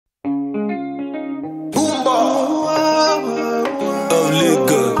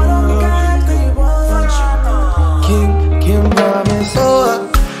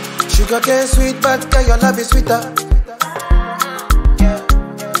Sugarcane sweet, but girl, your love is sweeter.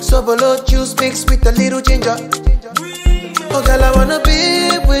 Sobolo juice mixed with a little ginger. Oh girl, I wanna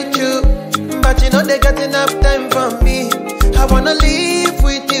be with you, but you know they got enough time for me. I wanna live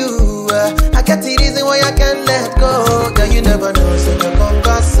with you. I got the reason why I can't let go. Girl, you never know, so you gon'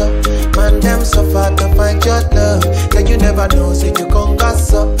 gossip. Man, them so far to find your love. Girl, you never know, so you gon'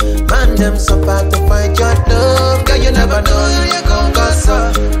 gossip. Man, them so far to find your love. Girl, you never know, so you gon'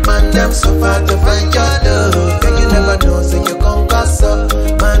 gossip. Man, them so far to find your love. Girl, you never know, so you gon' gossip.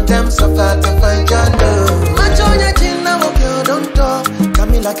 Man, them so far to find your love. Match on your chin, now okay, don't talk. Got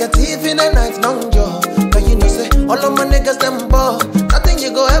me like a thief in the night, no job. But you know, say, all of my niggas, them ball. Nothing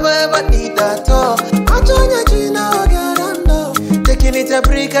you go ever need at all. Match on your chin, now okay, don't talk. Taking it a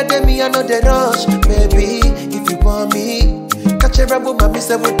break, at me, I know the rush. Baby, if you want me, catch a rebel, my miss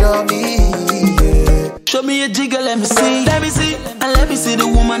with me. Yeah. Show me a jigger, let me see. Let me see. And let me see the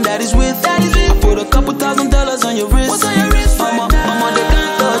woman that is with. I put a couple $1,000 on your wrist. What's on your wrist? Mama, they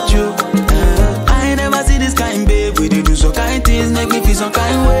can't touch you. I ain't never see this kind, babe. We do so kind things, make me feel some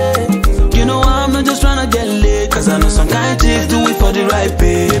kind way. You know I'm not just tryna get laid, cause I know some kind chicks do it for the right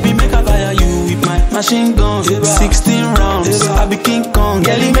pay. Baby, make I fire you with my machine gun. 16 rounds, I be King Kong.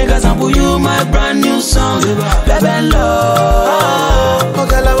 Girlie, make I sample you my brand new song. Baby, love. Oh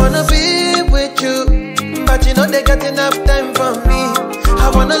girl, I wanna be with you, but you know they got enough time for me. I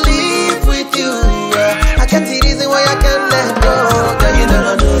wanna live with you. I got the reason why I can't let go. Girl, you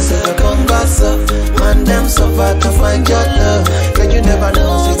never know, so you gon' gossip. Man, them so far to find your love. Girl, you never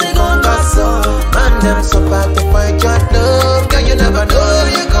know, so you gon' gossip. Man, them so far to find your love. Girl, you never know, so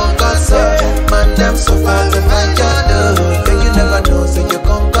you gon' gossip. Man, them so far to find your love. Girl, you never know, so you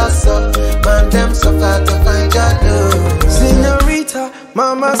gon' gossip. Man, them so far to find your love. Señorita,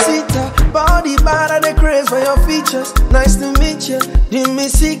 mamacita, body bad and the craze for your features. Nice to meet you, Jimmy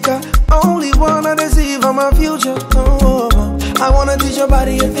Sika. Only wanna deceive on my future. Oh, I wanna teach your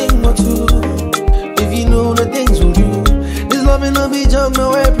body a thing or two. If you know the things we do, this loving no be jump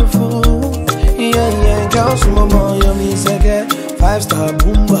no April Fool. Yeah, girl, some more yummy second. 5-star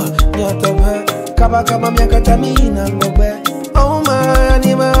Boombahh, nyata kaba kaba miaka tamina ngobe. Oh my, I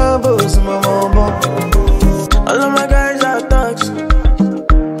need my elbows, my mama. All of my guys are thugs,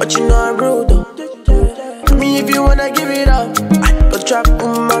 but you know I'm rude though. Me if you wanna give it up, but trap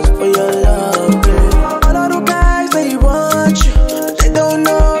much for your love. All of the guys they want you, but they don't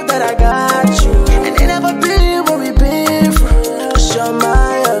know that I got you. And they never been where we been from. Cause you're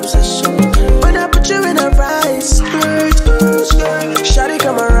my obsession. When I put you in a right skirt, shawty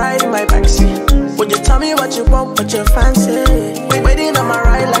come and ride in my backseat. Would you tell me what you want, what you fancy? Waiting on my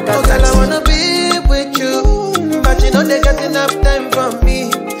ride like a taxi. Girl, I wanna be with you, but you know they got enough time for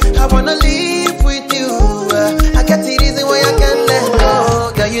me. I wanna live with you. I got the reason why I can't let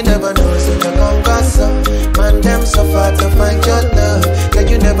go. Girl, you never know, so you gon' gossip. Man, them so far to find your love. Girl,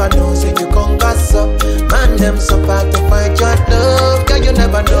 you never know, so you gon' gossip. Man, them so far to find your love. Girl, you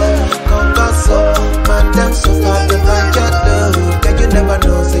never know, gon' gossip.